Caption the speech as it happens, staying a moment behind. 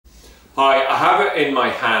Hi, I have it in my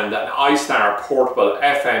hand an iStar portable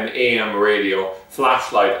FM AM radio,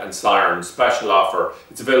 flashlight and siren special offer.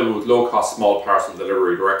 It's available with low cost small parcel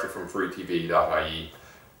delivery directly from freetv.ie.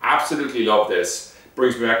 Absolutely love this.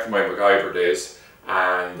 Brings me back to my MacGyver days,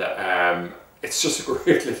 and it's just a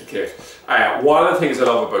great little kit. One of the things I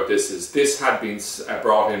love about this is this had been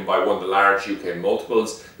brought in by one of the large UK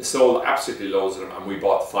multiples. They sold absolutely loads of them and we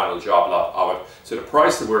bought the final job lot of it. So the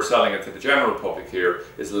price that we're selling it to the general public here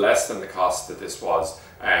is less than the cost that this was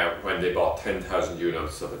when they bought 10,000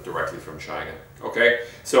 units of it directly from China. Okay,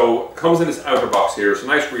 so it comes in this outer box here. It's a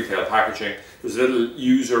nice retail packaging. There's a little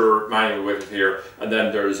user manual with it here, and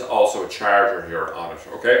then there's also a charger here on it.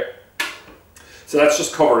 Okay. So let's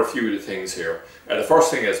just cover a few of the things here. The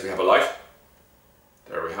first thing is we have a light.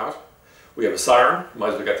 There we have it. We have a siren. Might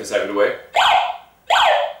as well get this out of the way.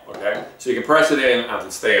 Okay, so you can press it in and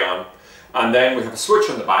it'll stay on. And then we have a switch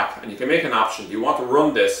on the back, and you can make an option. Do you want to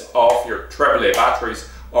run this off your AAA batteries,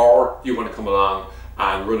 or do you want to come along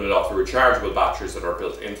and run it off the rechargeable batteries that are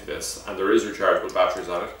built into this? And there is rechargeable batteries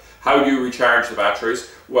on it. How do you recharge the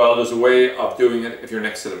batteries? Well, there's a way of doing it. If you're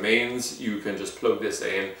next to the mains, you can just plug this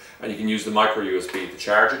in and you can use the micro USB to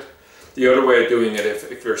charge it. The other way of doing it,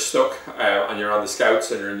 if you're stuck and you're on the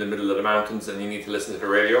scouts and you're in the middle of the mountains and you need to listen to the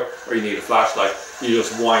radio or you need a flashlight, you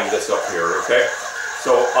just wind this up here, okay?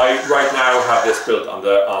 So I right now have this built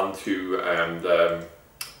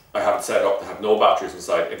I have it set up to have no batteries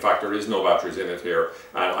inside. In fact, there is no batteries in it here,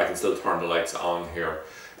 and I can still turn the lights on here.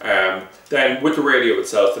 Then with the radio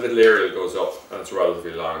itself, the little aerial goes up and it's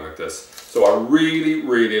relatively long like this. So I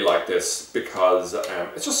really like this because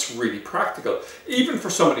it's just really practical. Even for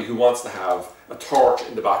somebody who wants to have a torch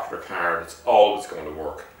in the back of their car, it's always going to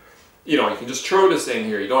work. You know, you can just throw this in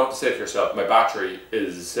here. You don't have to say to yourself, my battery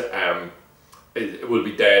is it will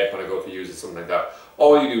be dead when I go to use it, something like that.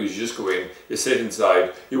 All you do is you just go in, you sit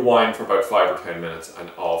inside, you wind for about 5 or 10 minutes and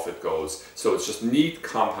off it goes. So it's just neat,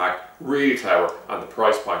 compact, really clever, and the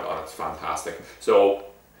price point on it's fantastic. So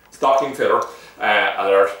stocking filler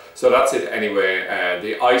alert. So that's it anyway.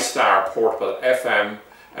 The iStar portable FM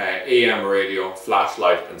AM radio,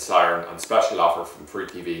 flashlight and siren on special offer from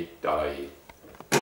freetv.ie.